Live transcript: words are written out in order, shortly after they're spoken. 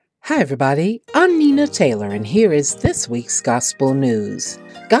Hi, everybody. I'm Nina Taylor, and here is this week's Gospel News.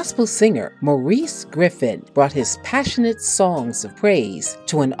 Gospel singer Maurice Griffin brought his passionate songs of praise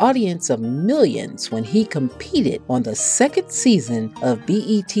to an audience of millions when he competed on the second season of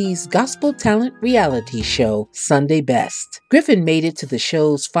BET's gospel talent reality show, Sunday Best. Griffin made it to the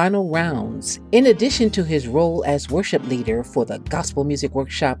show's final rounds. In addition to his role as worship leader for the Gospel Music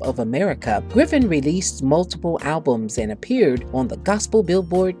Workshop of America, Griffin released multiple albums and appeared on the Gospel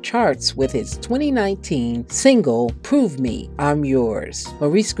Billboard charts with his 2019 single, Prove Me, I'm Yours.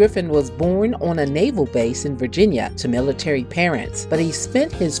 Maurice Griffin was born on a naval base in Virginia to military parents, but he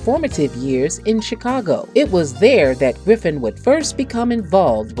spent his formative years in Chicago. It was there that Griffin would first become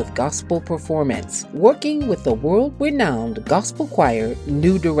involved with gospel performance, working with the world-renowned gospel choir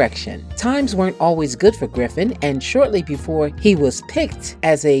New Direction. Times weren't always good for Griffin, and shortly before he was picked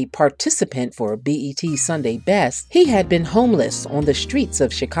as a participant for BET Sunday Best, he had been homeless on the streets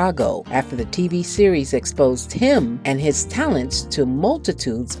of Chicago after the TV series exposed him and his talents to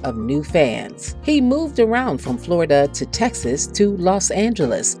multitudes of new fans. He moved around from Florida to Texas to Los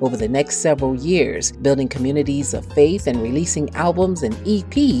Angeles over the next several years, building communities of faith and releasing albums and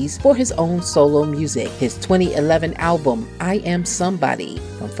EPs for his own solo music. His 2011 album, I Am Somebody,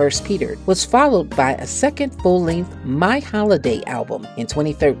 from 1 Peter, was followed by a second full-length My Holiday album in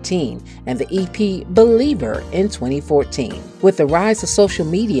 2013 and the EP Believer in 2014. With the rise of social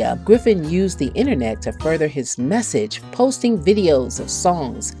media, Griffin used the internet to further his message, posting videos of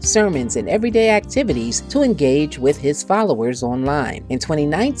songs, sermons, and everyday activities to engage with his followers online. In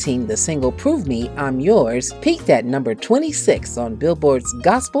 2019, the single Prove Me, I'm Yours peaked at number 26 on Billboard's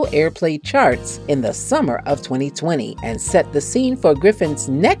Gospel Airplay charts in the summer of 2020 and set the scene for Griffin's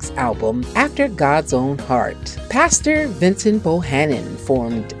next album, After God's Own Heart. Pastor Vincent Bohannon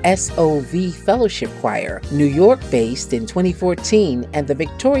formed SOV Fellowship Choir, New York-based in 2014, and the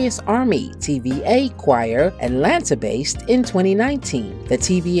Victorious Army TVA Choir, Atlanta-based in 2019. The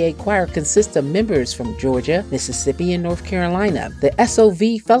TVA Choir consists of members from Georgia, Mississippi, and North Carolina. The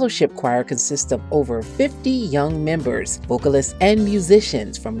SOV Fellowship Choir consists of over 50 young members, vocalists, and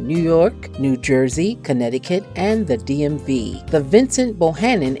musicians from New York, New Jersey, Connecticut, and the DMV. The Vincent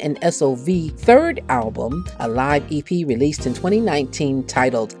Bohannon and SOV third album, a live EP released in 2019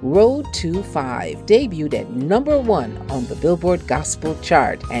 titled Road to 5, debuted at number 1 on the Billboard Gospel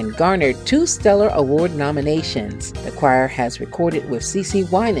chart and garnered 2 Stellar Award nominations. The choir has recorded with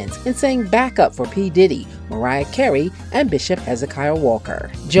CeCe Winans and sang backup for P. Diddy, Mariah Carey, and Bishop Hezekiah Walker.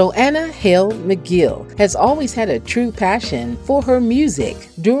 Joanna Hale McGill has always had a true passion for her music.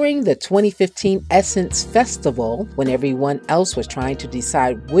 During the 2015 Essence Festival, when everyone else was trying to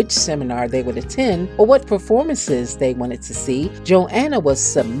decide which seminar they would attend or what performances they wanted to see, Joanna was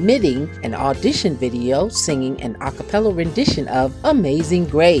submitting an audition video singing an a cappella rendition of Amazing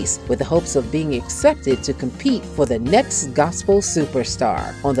Grace with the hopes of being accepted to compete for the next gospel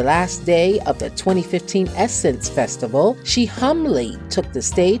superstar. On the last day of the 2015 Essence Festival, she humbly took the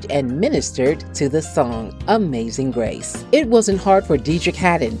stage and ministered to the song Amazing Grace. It wasn't hard for Deidre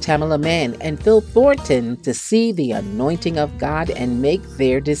Haddon, Tamala Mann, and Phil Thornton to see the anointing of God and make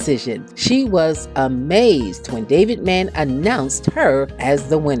their decision. She was amazed when David Mann announced her as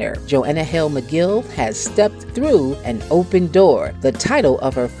the winner. Joanna Hale McGill has stepped through an open door, the title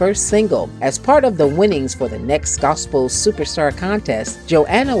of her first single. As part of the winnings for the next Gospel Superstar contest,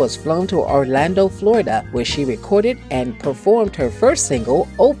 Joanna was flown to Orlando, Florida, where she recorded and performed her first single,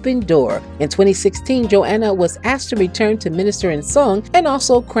 Open Door. In 2016, Joanna was asked to return to minister in song and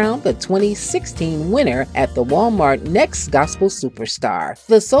also crowned the 2016 winner at the Walmart Next Gospel Superstar.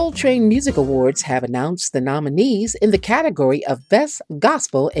 The Soul Train Music Awards have announced the nominees in the category of Best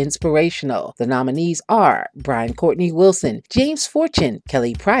Gospel Inspirational. The nominees are Brian Courtney Wilson, James Fortune,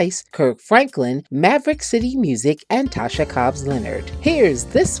 Kelly Price, Kirk Franklin, Maverick City Music, and Tasha Cobbs Leonard. Here's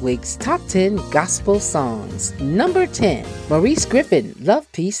this week's Top 10 Gospel Songs. Number 10, Maurice Griffin,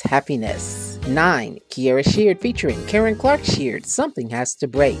 Love, Peace, Happiness. 9, Kiara Sheard featuring Karen Clark Sheard, Something Has to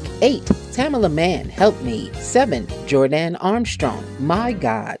Break. 8, Tamala Mann, Help Me. 7, Jordan Armstrong, My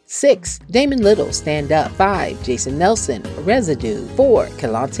God. 6, Damon Little, Stand Up. 5, Jason Nelson, Residue. 4,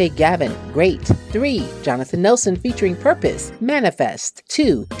 Kalante Gavin, Great. 3, Jonathan Nelson featuring Purpose, Manifest.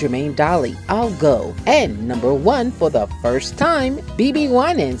 2, Jermaine Dolly, I'll Go. And number 1 for the first time, BB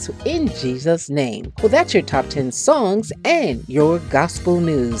Winans, In Jesus' Name. Well, that's your top 10 songs and your gospel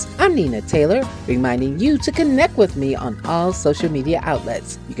news. I'm Nina Taylor, reminding you to connect with me on all social media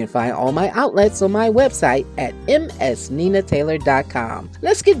outlets. You can find all my outlets on my website at msninataylor.com.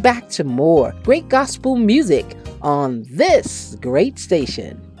 Let's get back to more great gospel music on this great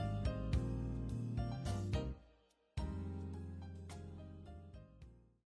station.